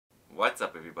What's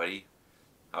up, everybody?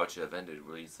 How it should have ended,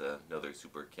 release another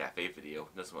Super Cafe video.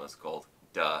 This one is called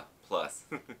Duh Plus.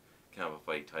 Kind of a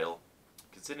funny title.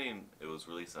 Considering it was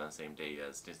released on the same day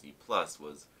as Disney Plus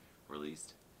was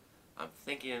released, I'm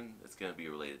thinking it's going to be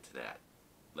related to that.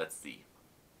 Let's see.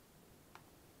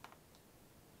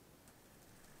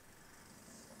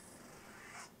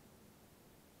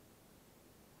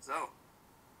 So,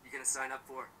 you gonna sign up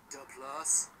for Duh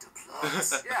Plus? Duh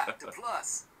Plus? Yeah, Duh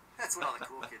Plus. That's what all the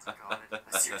cool kids are calling it.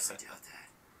 I seriously doubt that.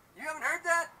 You haven't heard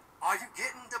that? Are you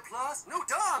getting Duh Plus? No,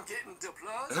 duh, I'm getting Duh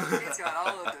Plus. It's got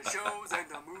all of the shows and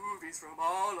the movies from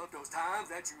all of those times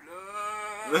that you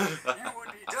love. You would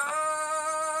be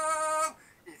dumb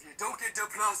if you don't get Duh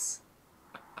Plus.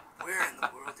 Where in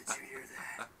the world did you hear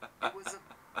that? It was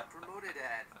a promoted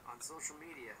ad on social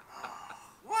media. Oh,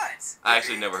 what? I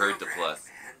actually never heard Duh Plus.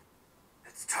 Man.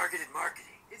 That's targeted marketing.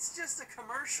 It's just a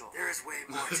commercial. There is way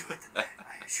more to it than that,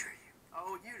 I assure you.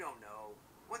 Oh, you don't know.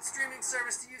 What streaming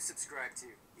service do you subscribe to?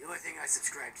 The only thing I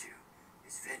subscribe to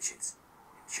is vengeance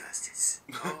and justice.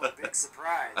 Oh, big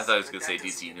surprise. I thought it was going to say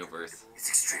DC Universe. It's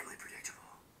extremely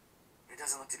predictable. It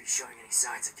doesn't look to be showing any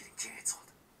signs of getting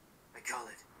canceled. I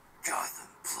call it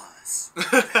Gotham Plus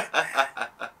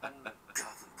Batman.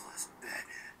 Gotham Plus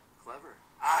Batman. Clever.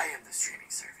 I am the streaming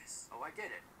service. Oh, I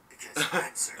get it. Because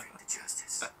I'm serving the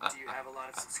justice. Do you have a lot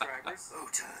of subscribers? Oh,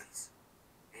 tons.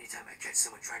 Anytime I catch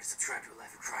someone trying to subscribe to a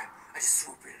life of crime, I just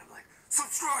swoop in and I'm like,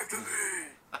 subscribe to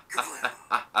me! Kablamo!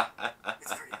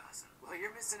 It's pretty awesome. Well, you're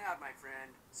missing out, my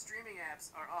friend. Streaming apps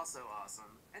are also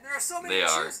awesome. And there are so many to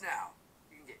choose now.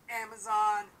 You can get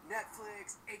Amazon,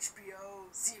 Netflix, HBO,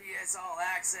 CBS All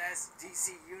Access,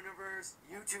 DC Universe,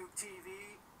 YouTube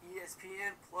TV,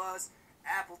 ESPN Plus,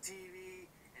 Apple TV,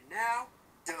 and now,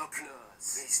 Duh Plus.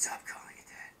 Please stop calling it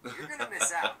that. You're gonna miss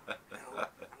out. No,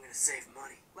 I'm gonna save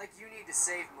money. Like you need to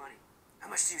save money. How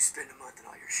much do you spend a month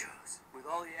on all your shows? With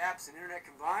all the apps and internet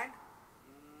combined?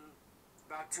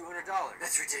 About $200.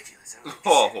 That's ridiculous. I don't think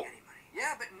you're saving any money.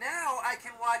 Yeah, but now I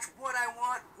can watch what I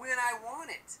want when I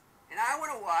want it. And I want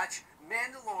to watch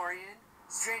Mandalorian,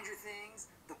 Stranger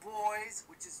Things, The Boys,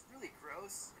 which is really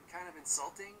gross and kind of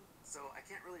insulting. So I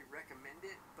can't really recommend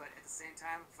it, but at the same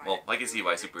time, I can see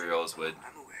why superheroes would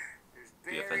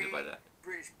be offended by that.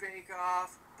 British Bake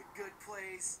Off, The Good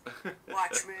Place,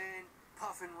 Watchmen,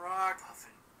 Puffin Rock.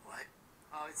 Puffin what?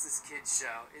 Oh, it's this kid's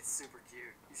show. It's super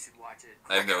cute. You should watch it.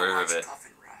 I've never heard of it.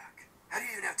 Puffin Rock. How do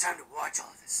you even have time to watch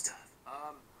all of this stuff?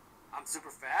 I'm super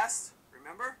fast,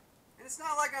 remember? And it's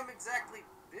not like I'm exactly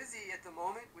busy at the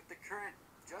moment with the current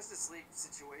Justice League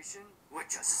situation. What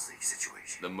Justice League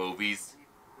situation? The movies.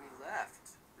 We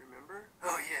left, remember?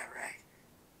 Oh, yeah, right.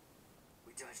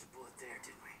 We dodged a bullet there,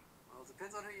 didn't we? Well, it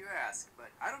depends on who you ask, but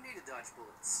I don't need to dodge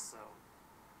bullets, so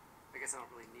I guess I don't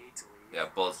really need to leave. Yeah,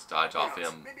 bullets dodge off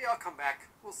him. Maybe I'll come back.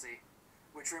 We'll see.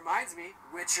 Which reminds me,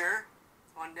 Witcher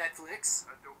on Netflix.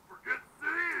 And don't forget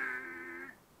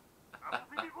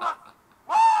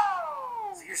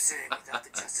Whoa! So you're saying without the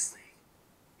Justice League,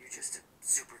 you're just a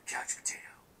super couch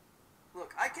potato.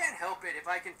 Look, I can't help it if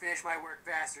I can finish my work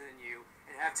faster than you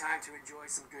and have time to enjoy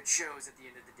some good shows at the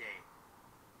end of the day.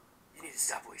 You need to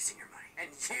stop wasting your money. And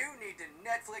you need to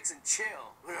Netflix and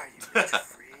chill. What are you, Mr.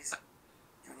 Freeze?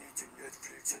 You need to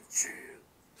Netflix and chill.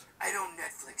 I don't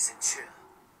Netflix and chill.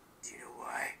 Do you know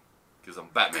why? Because I'm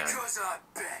Batman. Because I'm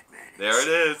Batman. There it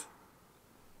is.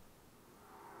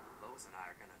 Lois and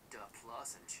I are gonna Duh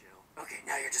Plus and chill. Okay,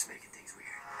 now you're just making things weird.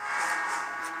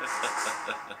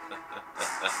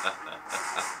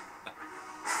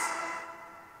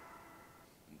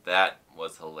 That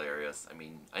was hilarious. I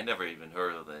mean, I never even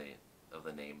heard of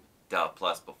the name Duh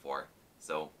Plus before,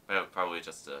 so probably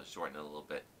just to shorten it a little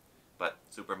bit. But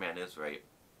Superman is right.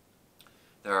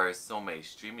 There are so many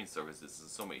streaming services and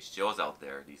so many shows out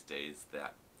there these days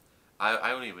that I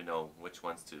don't even know which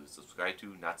ones to subscribe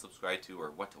to, not subscribe to,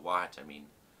 or what to watch. I mean,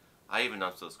 I even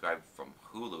unsubscribed from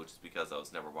Hulu just because I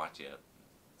was never watching it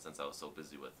since I was so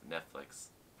busy with Netflix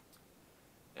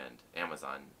and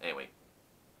Amazon. Anyway,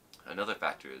 another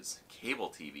factor is cable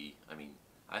TV. I mean,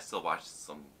 I still watch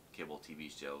some cable TV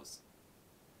shows,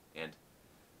 and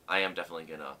I am definitely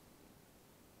gonna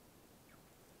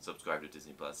subscribe to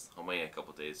Disney Plus. I'm waiting a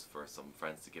couple days for some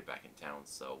friends to get back in town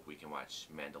so we can watch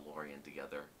Mandalorian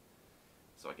together,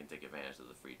 so I can take advantage of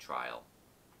the free trial.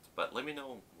 But let me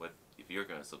know if you're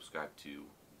going to subscribe to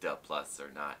Duh Plus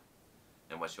or not,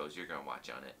 and what shows you're going to watch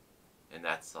on it. And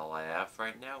that's all I have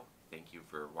right now. Thank you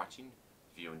for watching.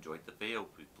 If you enjoyed the video,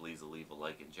 please leave a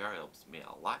like and share. It helps me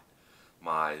a lot.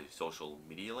 My social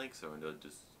media links are in the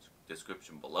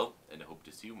description below, and I hope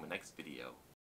to see you in my next video.